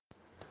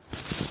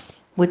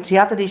With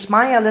Siyata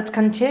Dishmaya, let's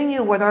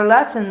continue with our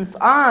lessons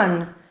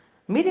on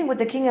meeting with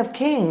the King of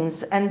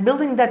Kings and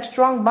building that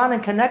strong bond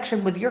and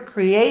connection with your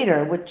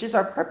Creator, which is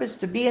our purpose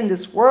to be in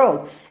this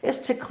world, is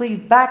to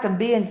cleave back and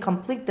be in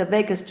complete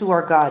devekas to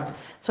our God.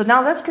 So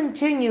now let's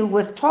continue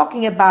with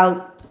talking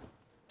about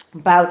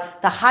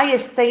the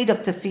highest state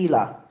of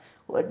Tefillah.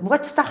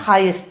 What's the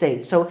highest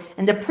state? So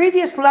in the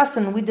previous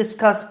lesson, we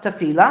discussed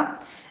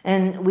Tefillah,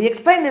 and we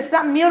explained it's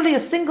not merely a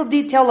single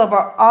detail of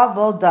our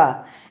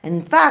avodah.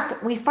 In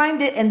fact, we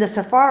find it in the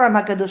Sefarim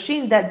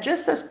HaKadoshim that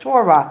just as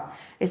Torah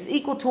is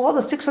equal to all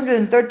the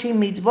 613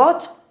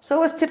 mitzvot,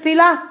 so is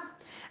Tefillah.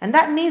 And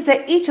that means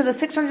that each of the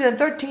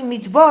 613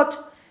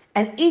 mitzvot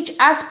and each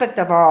aspect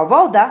of our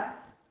avodah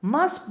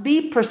must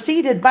be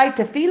preceded by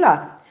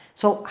Tefillah.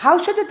 So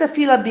how should the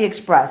Tefillah be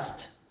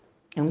expressed?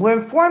 And we're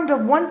informed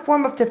of one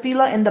form of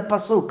Tefillah in the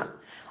Pasuk.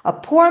 A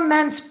poor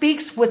man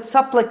speaks with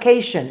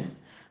supplication.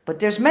 But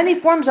there's many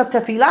forms of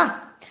Tefillah.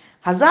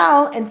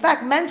 Hazal, in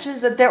fact,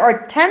 mentions that there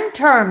are 10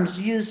 terms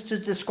used to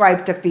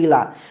describe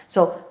tefillah.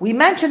 So we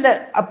mentioned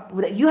that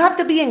you have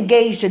to be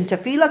engaged in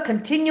tefillah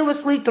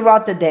continuously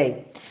throughout the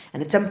day.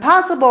 And it's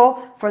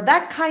impossible for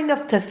that kind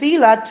of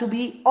tefillah to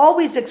be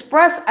always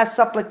expressed as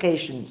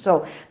supplication.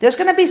 So there's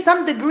going to be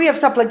some degree of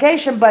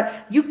supplication, but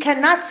you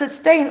cannot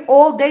sustain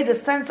all day the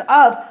sense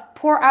of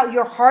pour out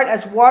your heart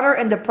as water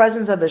in the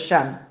presence of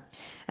Hashem.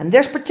 And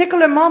there's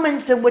particular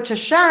moments in which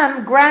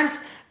Hashem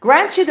grants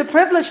you the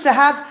privilege to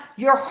have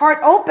your heart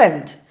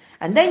opened.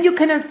 And then you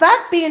can in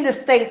fact be in the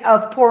state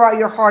of pour out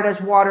your heart as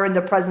water in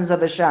the presence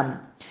of Hashem.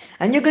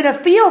 And you're going to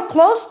feel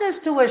closeness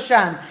to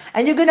Hashem.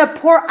 And you're going to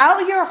pour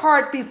out your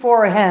heart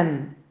before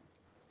Him.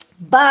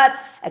 But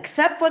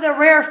except for the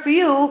rare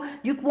few,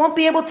 you won't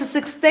be able to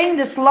sustain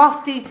this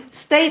lofty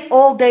state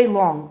all day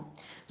long.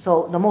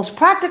 So the most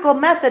practical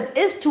method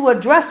is to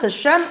address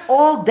Hashem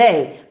all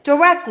day,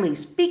 directly,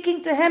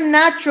 speaking to Him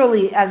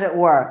naturally, as it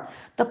were.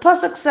 The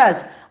Pasuk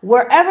says,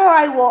 wherever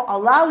I will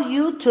allow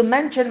you to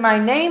mention my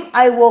name,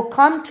 I will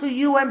come to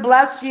you and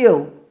bless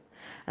you.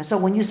 And so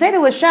when you say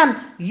to Hashem,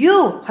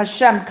 you,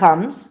 Hashem,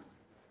 comes,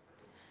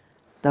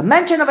 the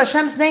mention of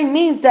Hashem's name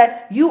means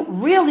that you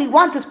really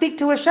want to speak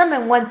to Hashem,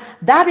 and when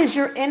that is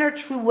your inner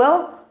true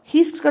will,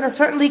 He's going to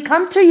certainly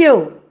come to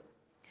you.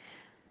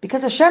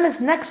 Because Hashem is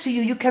next to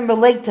you, you can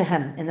relate to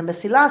Him. In the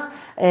Mesilas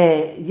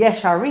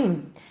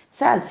Yesharim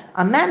says,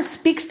 a man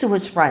speaks to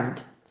his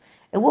friend.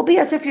 It will be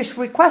as if you're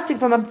requesting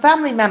from a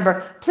family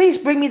member, please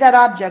bring me that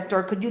object,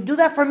 or could you do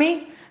that for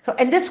me? So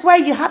in this way,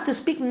 you have to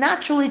speak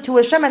naturally to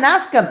Hashem and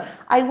ask Him,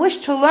 I wish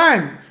to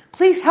learn.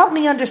 Please help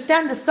me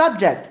understand the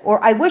subject.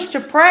 Or I wish to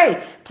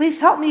pray. Please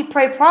help me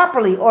pray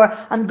properly. Or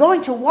I'm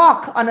going to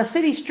walk on a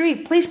city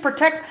street. Please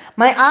protect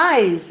my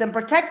eyes and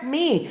protect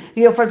me,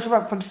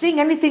 from seeing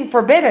anything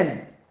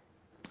forbidden.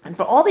 And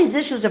for all these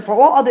issues and for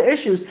all other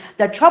issues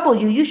that trouble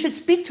you, you should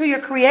speak to your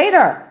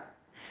Creator.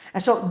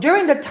 And so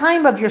during the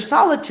time of your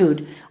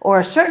solitude or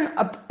a certain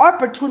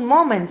opportune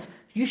moments,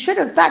 you should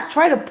in fact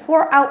try to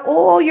pour out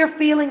all your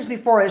feelings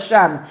before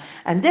Hashem.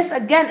 And this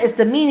again is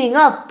the meaning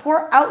of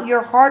pour out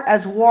your heart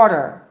as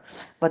water.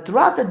 But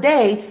throughout the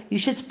day, you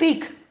should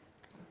speak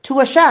to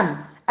Hashem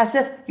as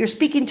if you're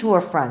speaking to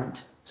a friend.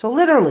 So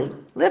literally,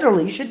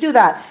 you should do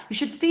that. You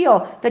should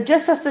feel that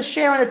just as the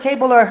share and the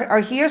table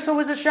are here, so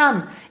is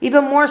Hashem.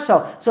 Even more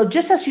so. So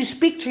just as you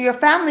speak to your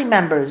family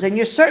members and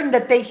you're certain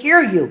that they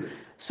hear you,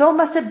 so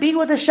must it be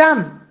with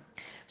Hashem.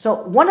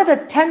 So one of the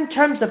 10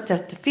 terms of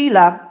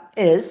tefillah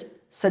is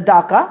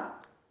zakah,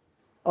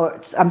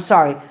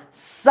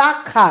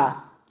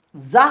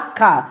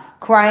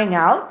 crying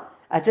out,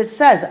 as it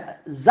says,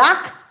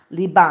 zak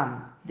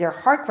libam. Their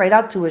heart cried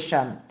out to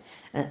Hashem.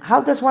 And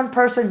how does one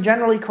person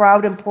generally cry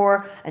out and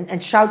pour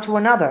and shout to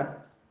another?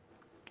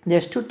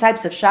 There's 2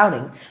 types of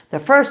shouting. The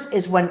first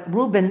is when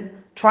Reuben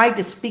tried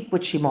to speak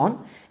with Shimon.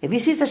 If he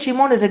sees that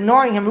Shimon is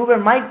ignoring him,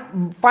 Reuben might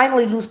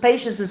finally lose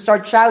patience and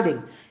start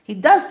shouting. He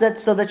does that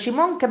so that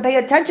Shimon can pay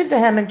attention to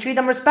him and treat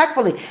him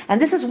respectfully.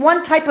 And this is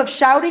one type of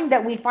shouting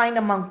that we find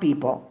among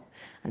people.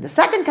 And the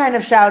second kind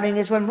of shouting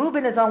is when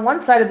Reuben is on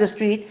one side of the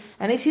street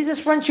and he sees his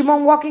friend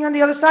Shimon walking on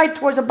the other side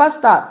towards a bus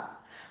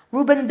stop.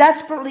 Reuben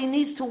desperately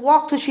needs to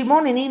walk to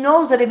Shimon, and he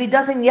knows that if he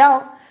doesn't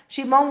yell,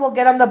 Shimon will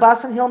get on the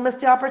bus and he'll miss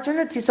the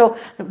opportunity. So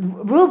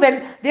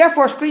Reuben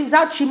therefore screams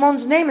out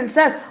Shimon's name and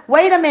says,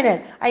 wait a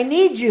minute, I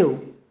need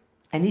you.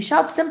 And he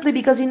shouts simply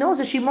because he knows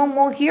that Shimon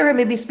won't hear him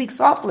if he speaks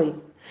softly.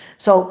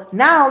 So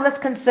now let's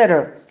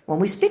consider, when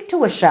we speak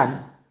to Hashem,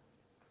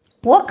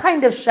 what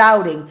kind of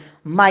shouting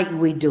might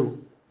we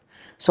do?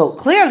 So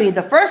clearly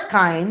the first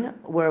kind,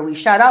 where we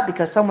shout out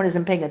because someone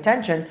isn't paying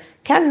attention,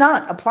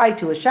 cannot apply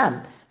to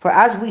Hashem. For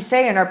as we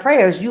say in our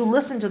prayers, you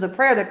listen to the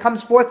prayer that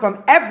comes forth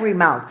from every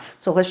mouth.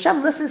 So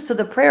Hashem listens to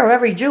the prayer of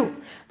every Jew.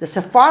 The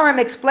Sepharim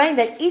explain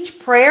that each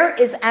prayer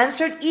is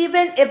answered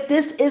even if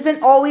this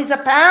isn't always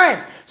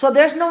apparent. So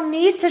there's no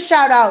need to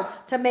shout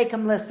out to make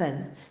Him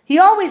listen. He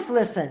always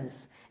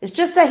listens. It's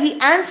just that He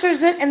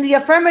answers it in the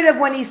affirmative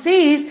when He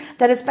sees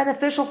that it's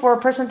beneficial for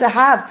a person to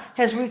have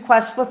his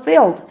request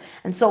fulfilled.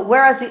 And so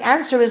whereas the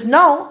answer is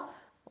no,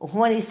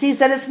 when he sees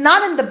that it's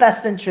not in the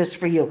best interest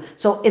for you.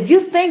 So if you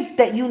think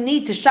that you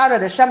need to shout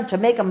at Hashem to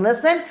make him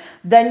listen,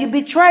 then you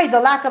betray the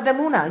lack of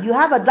emunah. You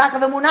have a lack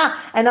of emunah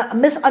and a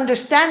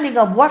misunderstanding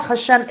of what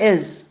Hashem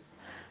is.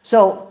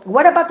 So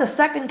what about the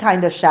second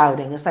kind of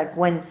shouting? It's like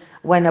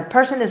when a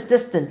person is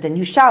distant and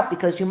you shout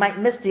because you might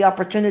miss the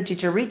opportunity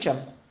to reach him.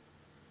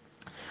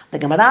 The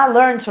Gemara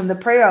learns from the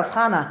prayer of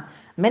Hannah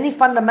many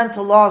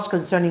fundamental laws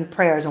concerning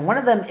prayers, and one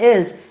of them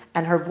is,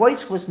 and her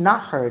voice was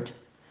not heard.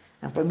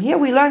 And from here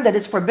we learn that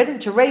it's forbidden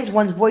to raise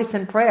one's voice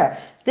in prayer.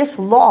 This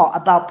law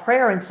about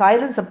prayer in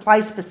silence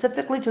applies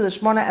specifically to the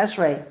Shemona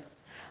Esrei.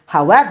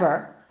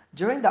 However,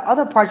 during the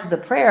other parts of the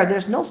prayer,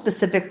 there's no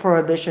specific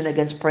prohibition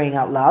against praying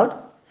out loud.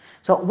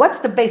 So what's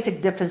the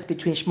basic difference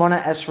between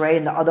Shemona Esrei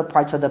and the other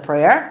parts of the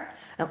prayer?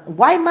 And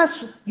why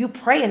must you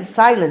pray in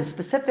silence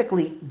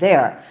specifically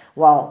there,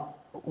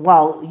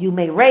 while you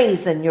may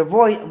raise your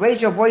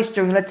voice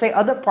during, let's say,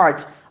 other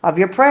parts of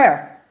your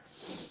prayer?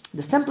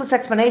 The simplest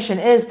explanation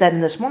is that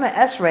in the Shemona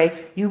Esrei,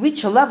 you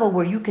reach a level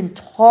where you can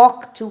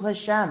talk to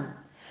Hashem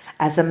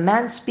as a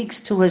man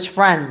speaks to his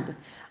friend.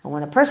 And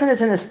when a person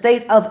is in a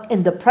state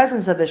in the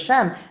presence of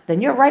Hashem,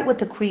 then you're right with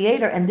the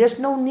Creator, and there's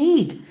no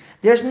need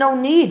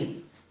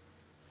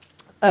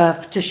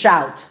to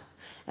shout.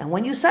 And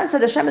when you sense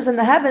that Hashem is in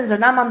the heavens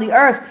and I'm on the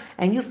earth,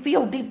 and you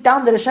feel deep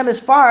down that Hashem is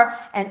far,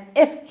 and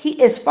if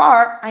He is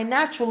far, I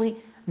naturally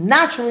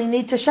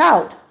need to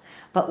shout.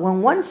 But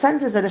when one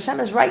senses that Hashem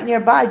is right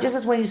nearby, just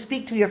as when you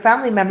speak to your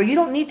family member, you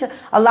don't need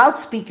a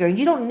loudspeaker,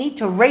 you don't need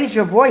to raise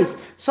your voice.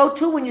 So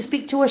too when you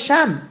speak to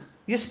Hashem,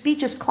 your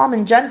speech is calm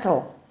and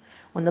gentle.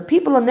 When the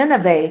people of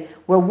Nineveh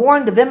were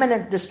warned of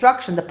imminent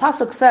destruction, the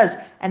Pasuk says,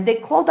 and they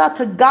called out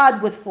to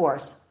God with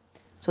force.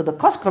 So the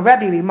Koska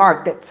Rebbe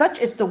remarked that such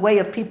is the way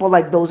of people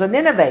like those of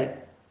Nineveh.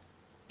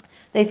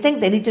 They think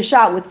they need to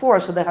shout with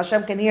force so that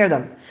Hashem can hear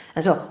them.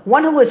 And so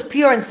one who is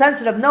pure and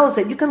sensitive knows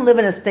that you can live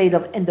in a state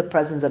in the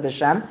presence of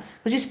Hashem,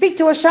 because you speak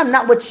to Hashem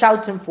not with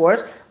shouts and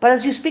force, but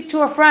as you speak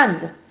to a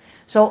friend.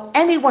 So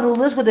anyone who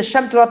lives with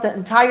Hashem throughout the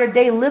entire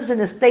day lives in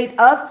a state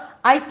of,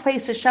 I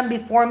place Hashem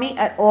before me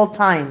at all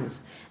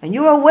times. And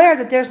you are aware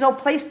that there's no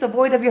place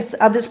devoid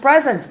of His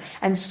presence.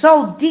 And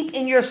so deep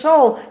in your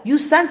soul, you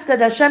sense that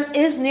Hashem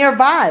is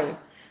nearby.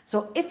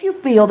 So if you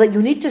feel that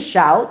you need to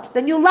shout,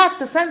 then you lack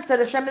the sense that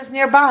Hashem is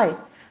nearby.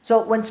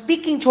 So when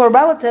speaking to a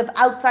relative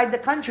outside the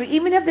country,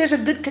 even if there's a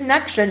good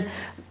connection,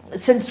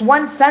 since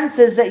one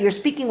senses that you're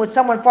speaking with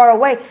someone far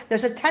away,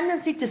 there's a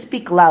tendency to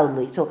speak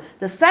loudly. So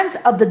the sense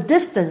of the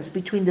distance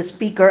between the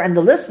speaker and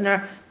the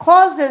listener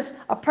causes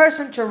a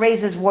person to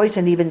raise his voice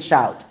and even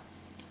shout.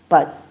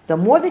 But the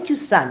more that you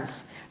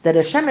sense that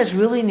Hashem is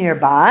really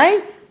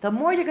nearby, the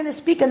more you're going to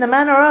speak in the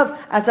manner of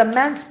as a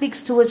man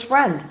speaks to his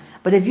friend.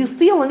 But if you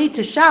feel a need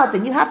to shout,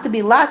 then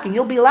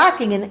you'll be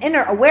lacking in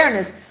inner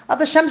awareness of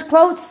Hashem's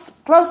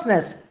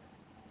closeness.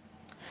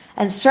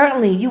 And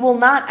certainly you will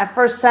not at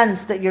first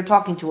sense that you're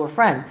talking to a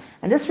friend.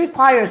 And this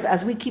requires,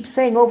 as we keep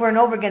saying over and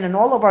over again in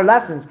all of our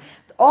lessons,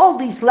 all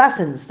these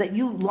lessons that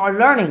you are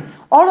learning,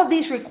 all of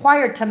these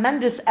require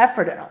tremendous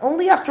effort. And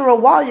only after a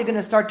while you're going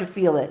to start to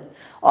feel it.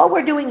 All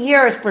we're doing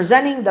here is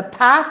presenting the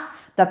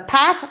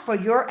path for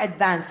your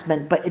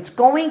advancement. But it's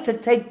going to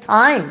take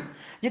time.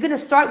 You're going to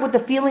start with the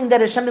feeling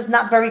that Hashem is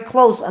not very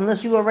close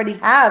unless you already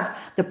have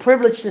the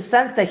privilege to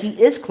sense that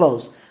He is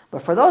close.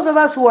 But for those of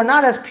us who are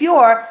not as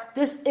pure,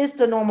 this is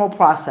the normal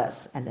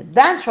process. And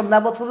advance from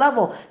level to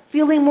level,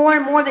 feeling more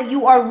and more that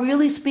you are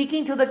really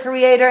speaking to the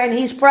Creator and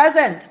He's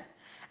present.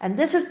 And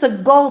this is the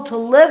goal, to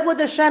live with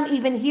Hashem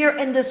even here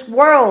in this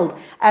world.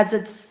 As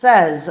it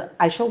says,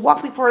 I shall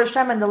walk before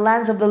Hashem in the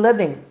lands of the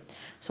living.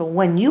 So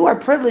when you are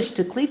privileged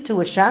to cleave to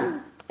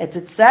Hashem, as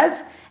it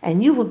says,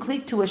 and you who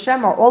cleave to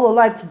Hashem are all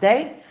alive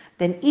today,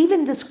 then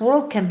even this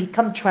world can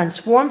become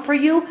transformed for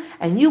you,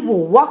 and you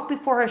will walk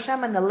before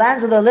Hashem in the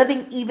lands of the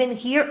living, even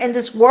here in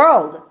this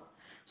world.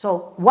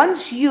 So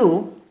once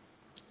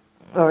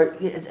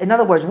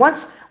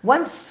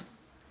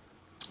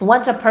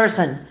a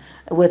person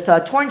with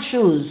torn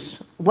shoes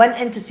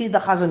went in to see the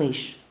Chazon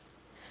Ish,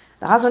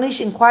 the Chazon Ish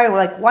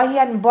inquired, why he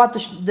hadn't bought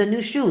the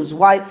new shoes.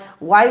 Why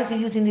is he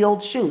using the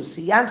old shoes?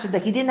 He answered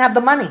that he didn't have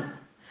the money.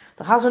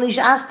 The Chazon Ish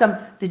asked him,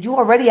 did you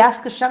already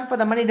ask Hashem for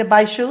the money to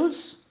buy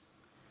shoes?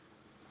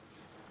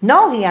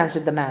 No, he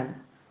answered the man.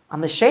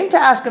 I'm ashamed to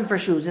ask him for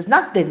shoes. It's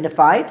not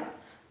dignified.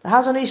 The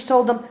Chazon Ish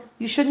told him,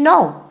 you should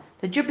know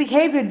that your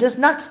behavior does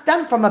not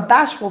stem from a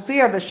bashful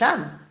fear of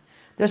Hashem.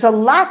 There's a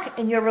lack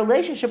in your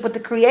relationship with the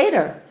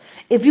Creator.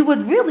 If you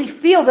would really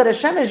feel that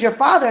Hashem is your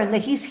Father and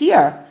that He's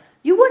here,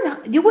 you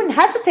wouldn't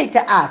hesitate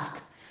to ask.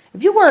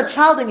 If you were a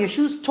child and your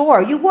shoes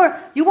tore, you were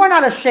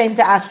not ashamed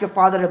to ask your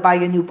father to buy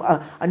you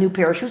a new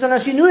pair of shoes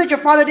unless you knew that your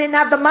father didn't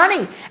have the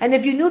money. And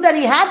if you knew that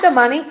he had the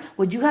money,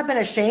 would you have been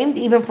ashamed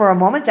even for a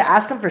moment to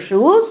ask him for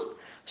shoes?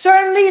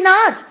 Certainly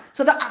not.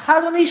 So the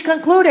Chazon Ish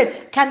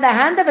concluded, can the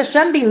hand of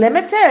Hashem be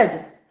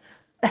limited?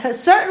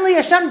 Certainly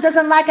Hashem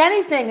doesn't lack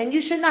anything, and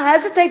you should not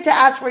hesitate to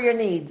ask for your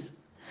needs.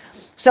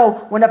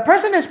 So when a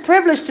person is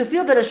privileged to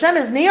feel that Hashem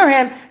is near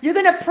him, you're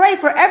going to pray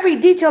for every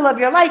detail of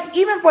your life,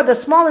 even for the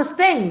smallest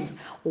things.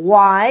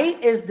 Why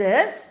is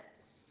this?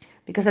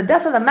 Because the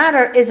death of the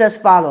matter is as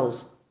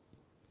follows.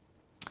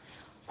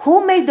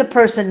 Who made the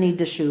person need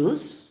the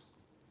shoes?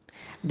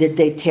 Did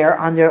they tear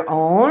on their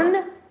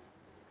own?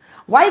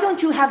 Why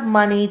don't you have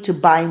money to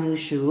buy new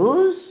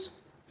shoes?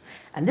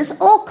 And this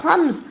all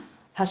comes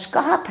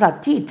hashgacha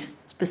pratit,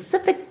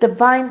 specific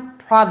divine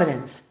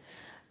providence.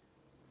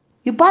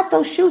 You bought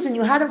those shoes and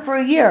you had them for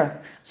a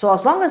year. So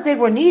as long as they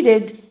were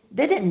needed,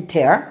 they didn't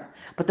tear.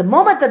 But the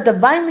moment the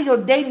divinely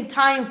ordained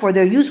time for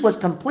their use was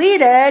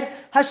completed,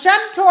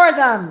 Hashem tore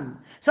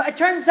them. So it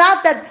turns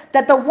out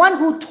that the one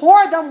who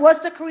tore them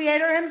was the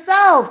Creator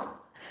himself.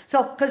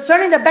 So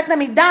concerning the Beit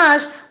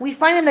HaMikdash, we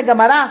find in the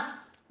Gemara,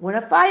 when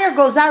a fire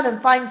goes out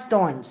and finds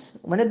thorns,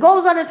 when it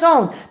goes on its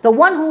own, the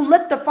one who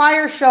lit the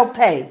fire shall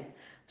pay.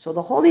 So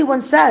the Holy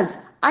One says,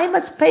 I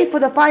must pay for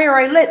the fire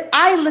I lit.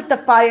 I lit the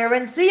fire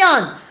in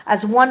Sion,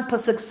 as one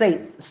pasuk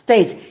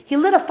states. He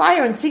lit a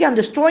fire in Sion,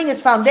 destroying its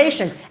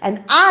foundation,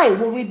 and I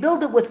will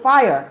rebuild it with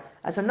fire,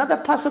 as another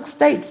pasuk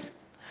states.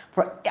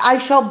 For I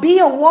shall be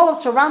a wall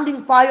of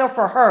surrounding fire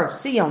for her,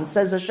 Sion,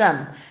 says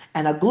Hashem,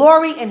 and a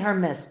glory in her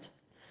midst.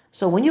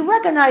 So when you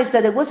recognize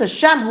that it was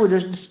Hashem who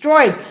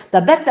destroyed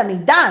the Beit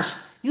HaMikdash,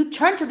 you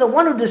turn to the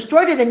one who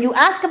destroyed it and you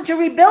ask him to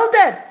rebuild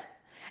it.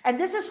 And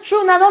this is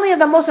true not only of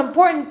the most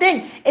important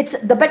thing, it's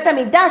the Beit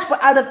HaMikdash,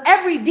 but out of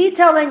every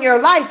detail in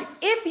your life,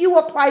 if you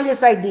apply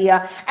this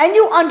idea and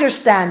you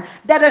understand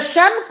that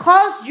Hashem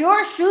caused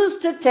your shoes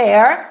to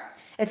tear,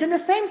 it's in the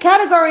same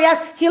category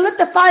as He lit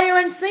the fire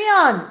in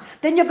Sion.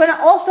 Then you're going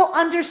to also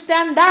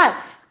understand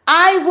that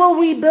I will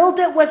rebuild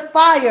it with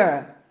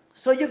fire.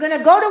 So you're going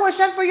to go to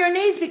Hashem for your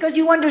needs because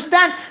you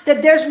understand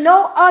that there's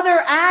no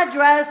other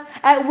address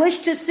at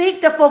which to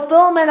seek the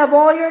fulfillment of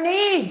all your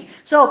needs.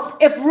 So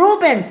if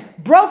Reuben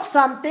broke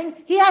something,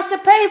 he has to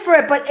pay for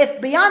it. But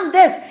if beyond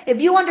this, if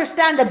you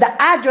understand that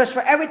the address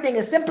for everything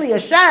is simply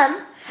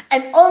Hashem,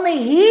 and only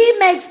He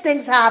makes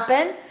things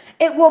happen,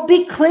 it will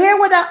be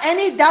clear without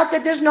any doubt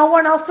that there's no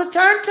one else to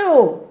turn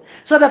to.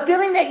 So the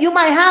feeling that you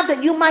might have,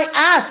 that you might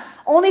ask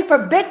only for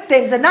big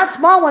things and not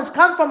small ones,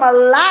 come from a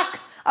lack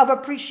of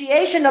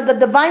appreciation of the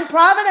divine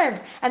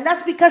providence. And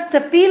that's because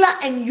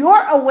tefillah and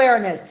your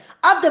awareness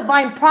of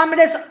divine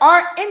providence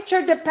are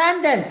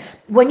interdependent.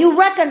 When you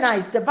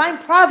recognize divine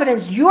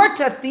providence, your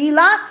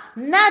tefillah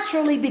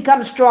naturally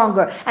becomes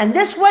stronger. And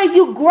this way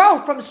you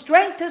grow from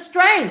strength to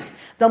strength.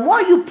 The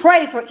more you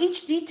pray for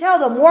each detail,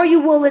 the more you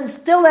will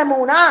instill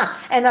emunah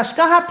and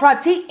hashgacha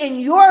pratit in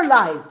your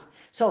life.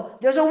 So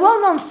there's a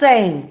well-known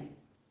saying,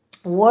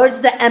 words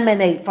that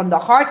emanate from the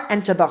heart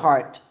enter the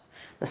heart.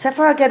 The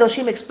Sefer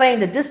HaKedoshim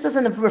explained that this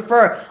doesn't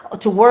refer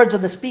to words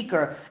of the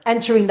speaker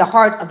entering the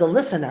heart of the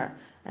listener,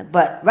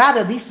 but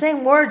rather these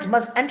same words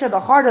must enter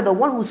the heart of the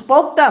one who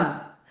spoke them.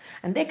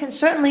 And they can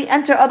certainly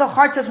enter other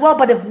hearts as well,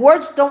 but if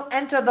words don't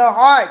enter the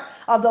heart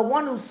of the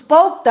one who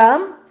spoke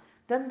them,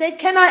 then they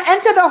cannot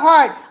enter the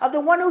heart of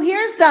the one who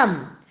hears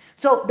them.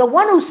 So the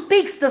one who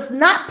speaks does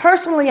not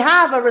personally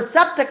have a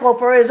receptacle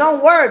for his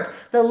own words.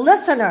 The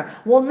listener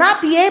will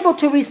not be able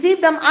to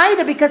receive them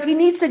either because he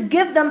needs to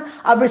give them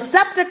a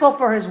receptacle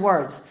for his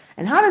words.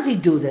 And how does he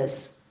do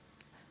this?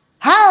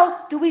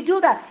 How do we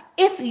do that?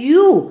 If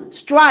you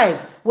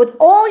strive with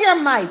all your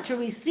might to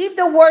receive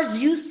the words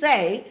you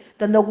say,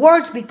 then the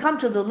words become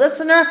to the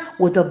listener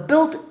with a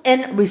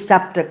built-in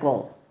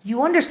receptacle.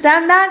 You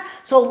understand that?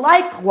 So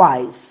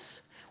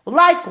likewise,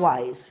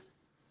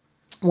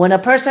 when a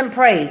person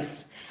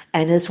prays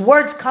and his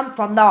words come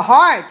from the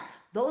heart,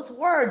 those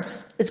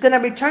words, it's going to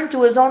return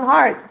to his own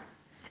heart.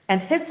 And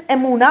his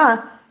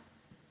emunah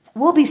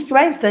will be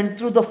strengthened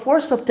through the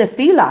force of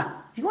tefillah.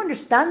 Do you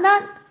understand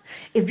that?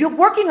 If you're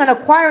working on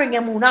acquiring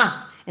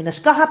emunah in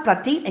hashgacha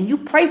pratit and you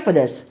pray for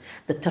this,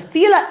 the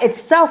tefillah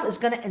itself is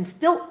going to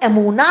instill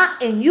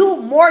emunah in you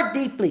more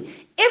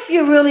deeply. If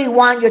you really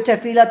want your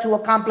tefillah to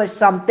accomplish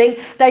something,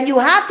 then you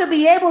have to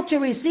be able to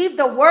receive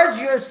the words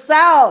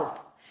yourself.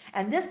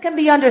 And this can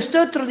be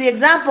understood through the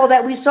example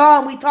that we saw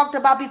and we talked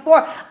about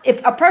before. If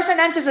a person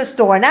enters a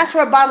store and asks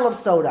for a bottle of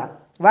soda,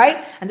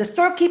 right? And the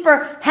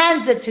storekeeper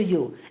hands it to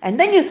you. And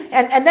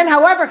then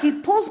however, he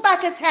pulls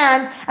back his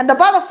hand and the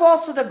bottle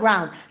falls to the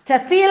ground.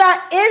 Tefillah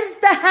is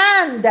the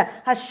hand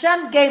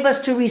Hashem gave us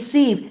to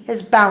receive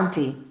His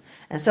bounty.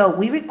 And so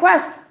we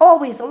request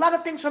always a lot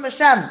of things from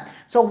Hashem.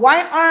 So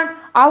why aren't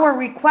our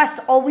requests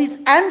always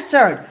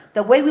answered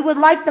the way we would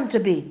like them to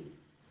be?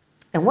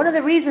 And one of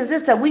the reasons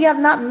is that we have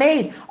not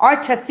made our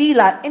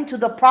tefillah into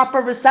the proper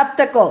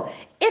receptacle.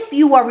 If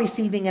you are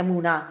receiving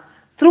emunah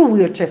through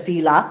your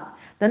tefillah,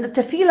 then the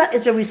tefillah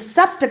is a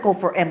receptacle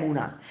for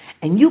emunah.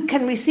 And you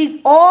can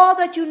receive all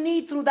that you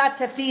need through that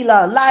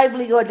tefillah,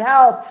 livelihood,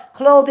 health,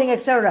 clothing,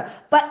 etc.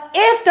 But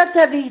if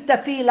the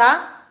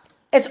tefillah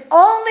is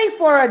only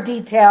for a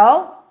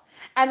detail,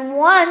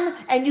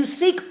 and you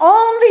seek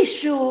only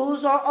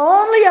shoes or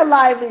only a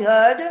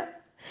livelihood,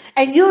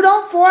 and you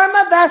don't form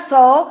a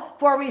vessel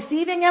for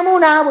receiving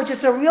emunah, which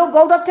is the real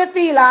gold of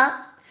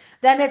tefillah,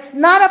 then it's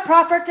not a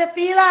proper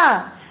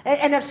tefillah.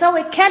 And if so,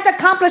 it can't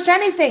accomplish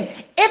anything.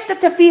 If the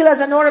tefillah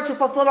is in order to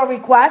fulfill a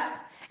request,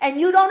 and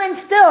you don't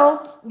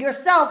instill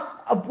yourself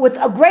with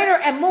a greater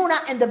emunah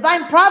and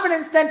divine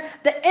providence, then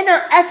the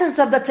inner essence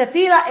of the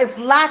tefillah is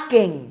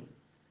lacking.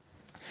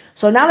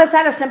 So now let's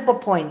add a simple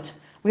point.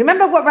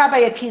 Remember what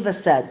Rabbi Akiva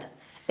said.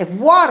 If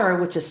water,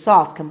 which is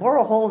soft, can bore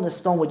a hole in a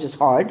stone which is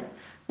hard,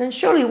 then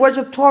surely words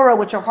of Torah,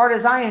 which are hard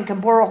as iron, can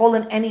bore a hole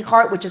in any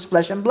heart which is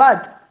flesh and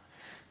blood.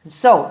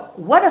 So,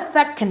 what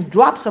effect can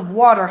drops of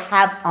water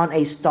have on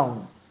a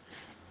stone?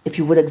 If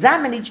you would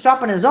examine each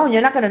drop on its own,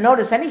 you're not going to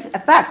notice any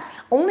effect.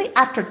 Only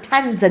after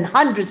tens and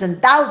hundreds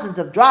and thousands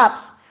of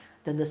drops,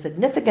 then the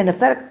significant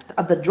effect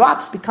of the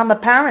drops become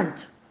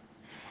apparent.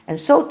 And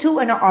so too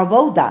in our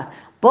avoda,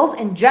 both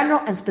in general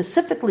and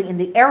specifically in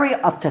the area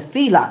of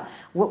tefillah,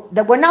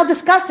 that we're now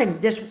discussing.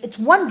 It's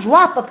one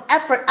drop of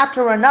effort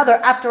after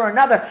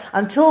another,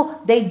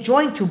 until they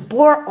join to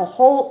bore a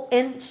hole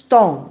in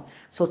stone.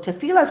 So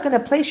tefillah is going to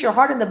place your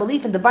heart in the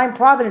belief in divine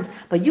providence,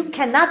 but you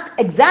cannot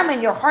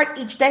examine your heart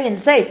each day and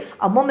say,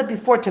 a moment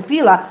before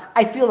tefillah,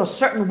 I feel a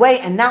certain way,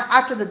 and now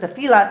after the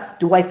tefillah,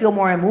 do I feel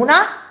more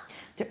emunah?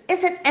 There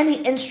isn't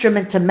any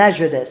instrument to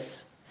measure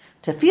this.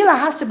 Tefillah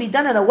has to be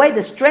done in a way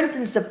that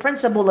strengthens the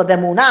principle of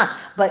emunah,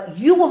 but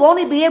you will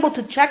only be able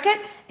to check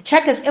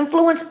its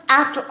influence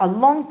after a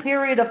long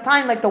period of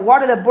time, like the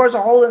water that bores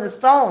a hole in a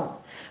stone.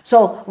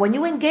 So when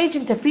you engage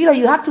in tefillah,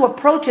 you have to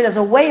approach it as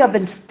a way of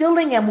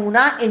instilling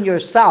emunah in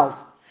yourself.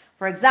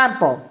 For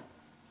example,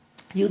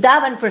 you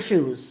daven for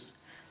shoes.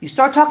 You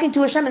start talking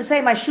to Hashem and say,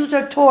 my shoes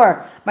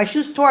tore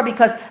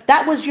because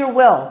that was your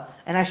will.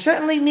 And I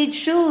certainly need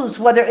shoes,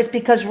 whether it's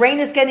because rain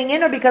is getting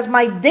in or because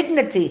my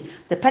dignity,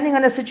 depending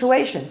on the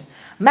situation.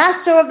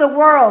 Master of the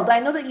world, I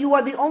know that you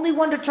are the only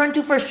one to turn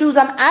to for shoes.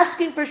 I'm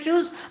asking for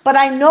shoes, but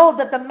I know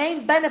that the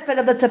main benefit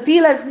of the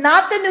tefillah is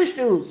not the new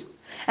shoes.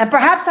 And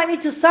perhaps I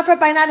need to suffer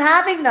by not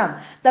having them.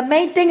 The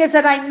main thing is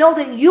that I know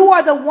that you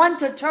are the one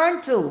to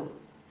turn to.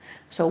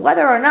 So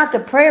whether or not the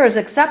prayer is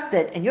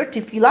accepted, and your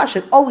tefillah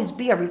should always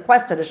be a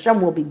request that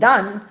Hashem will be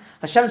done,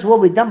 Hashem's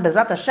will be done,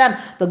 Bezat Hashem.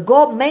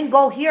 The main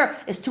goal here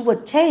is to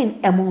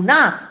attain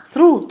emunah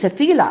through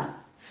tefillah.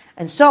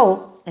 And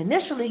so,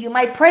 initially you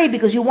might pray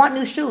because you want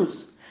new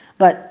shoes.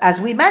 But as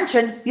we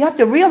mentioned, you have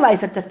to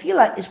realize that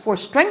tefillah is for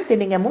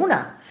strengthening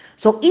emunah.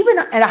 So even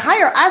at a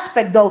higher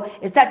aspect, though,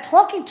 is that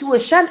talking to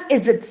Hashem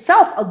is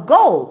itself a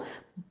goal,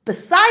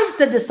 besides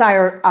the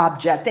desired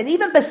object, and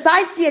even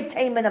besides the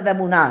attainment of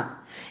emunah.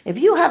 If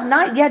you have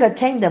not yet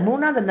attained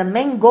emunah, then the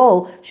main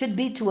goal should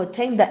be to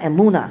attain the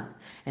emunah.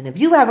 And if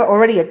you have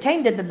already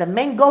attained it, then the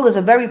main goal is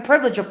a very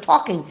privilege of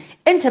talking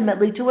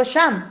intimately to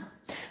Hashem.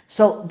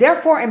 So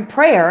therefore in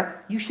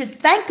prayer, you should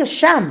thank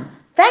Hashem.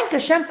 Thank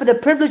Hashem for the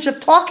privilege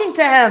of talking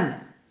to Him.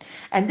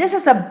 And this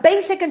is a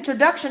basic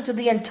introduction to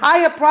the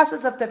entire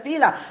process of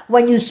tefillah.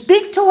 When you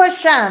speak to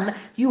Hashem,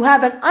 you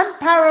have an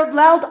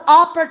unparalleled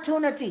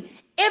opportunity.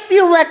 If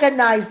you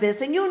recognize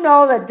this and you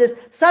know that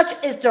such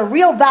is the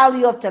real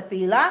value of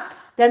tefillah,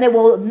 then it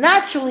will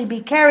naturally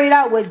be carried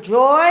out with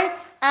joy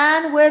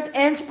and with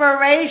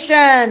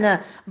inspiration.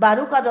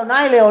 Baruch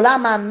Adonai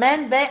leolam,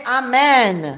 amen ve amen.